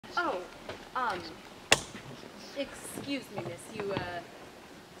Oh, excuse me, miss. You,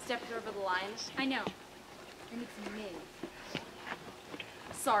 stepped over the line? I know. And it's Ms.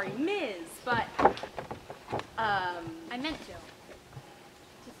 Sorry, Ms., but, I meant to.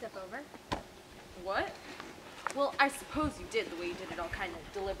 To step over? What? Well, I suppose you did, the way you did it all kind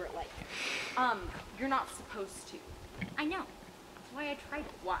of deliberate like. You're not supposed to. I know. That's why I tried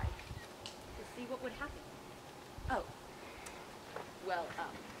it. Why? To see what would happen. Oh. Well,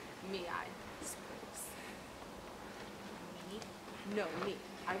 me, I suppose. Me? No, me.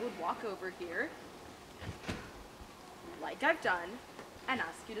 I would walk over here, like I've done, and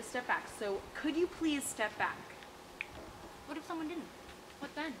ask you to step back. So, could you please step back? What if someone didn't?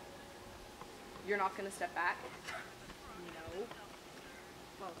 What then? You're not gonna step back? No.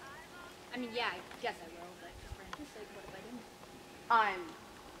 Well, I mean, yeah, I guess I will, but for instance, like, what if I didn't?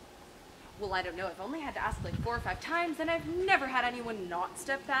 Well, I don't know. I've only had to ask like 4 or 5 times, and I've never had anyone not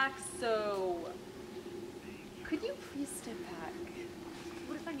step back, so... Could you please step back?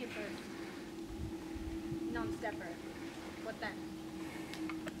 What if I get first? Non-stepper. What then?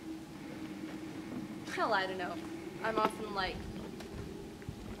 Hell, I don't know. I'm often like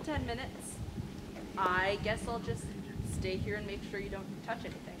 10 minutes. I guess I'll just stay here and make sure you don't touch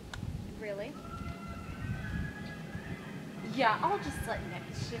anything. Really? Yeah, I'll just let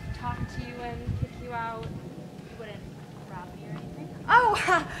next shift talk to you and kick you out. You wouldn't grab me or anything? Oh,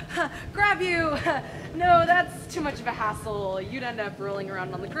 grab you! No, that's too much of a hassle. You'd end up rolling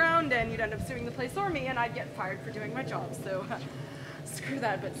around on the ground and you'd end up suing the place or me and I'd get fired for doing my job, so screw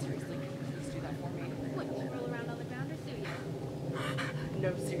that, but seriously, could you please do that for me? Wouldn't you roll around on the ground or sue you?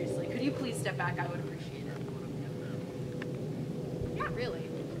 No, seriously, could you please step back? I would appreciate it. Not really.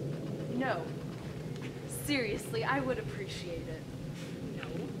 No. Seriously, I would appreciate it. No.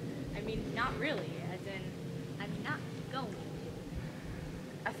 I mean, not really, as in, I'm not going to.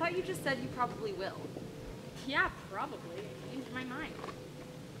 I thought you just said you probably will. Yeah, probably. I changed my mind.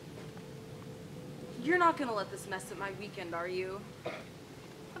 You're not gonna let this mess up my weekend, are you?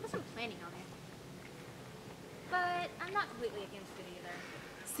 I wasn't planning on it. But I'm not completely against it either.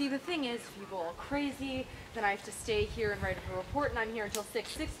 See, the thing is, if you go all crazy, then I have to stay here and write a report, and I'm here until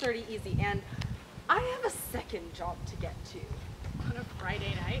 6:30 easy, and I have a second job to get to. On a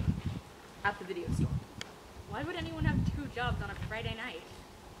Friday night? At the video store. Why would anyone have 2 jobs on a Friday night?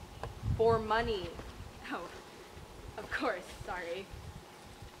 For money. Oh, of course, sorry.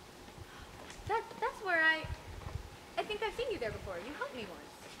 That's where I think I've seen you there before. You helped me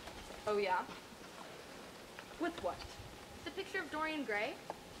once. Oh yeah? With what? The picture of Dorian Gray.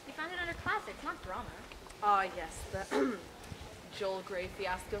 You found it under classics, not drama. Ah, yes, the Joel Gray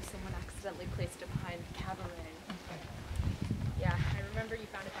fiasco. Someone accidentally placed it behind Cabaret. Yeah, I remember you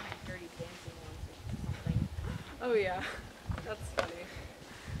found it behind Dirty Dancing once or something. Oh yeah, that's funny.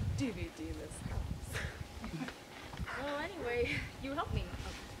 DVD this house. Well, anyway, you helped me.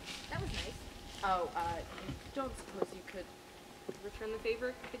 Oh, that was nice. Oh, you don't suppose you could return the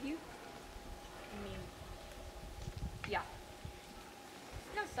favor, could you? I mean, Yeah.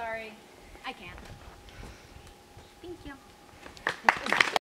 no, sorry. I can't. Thank you.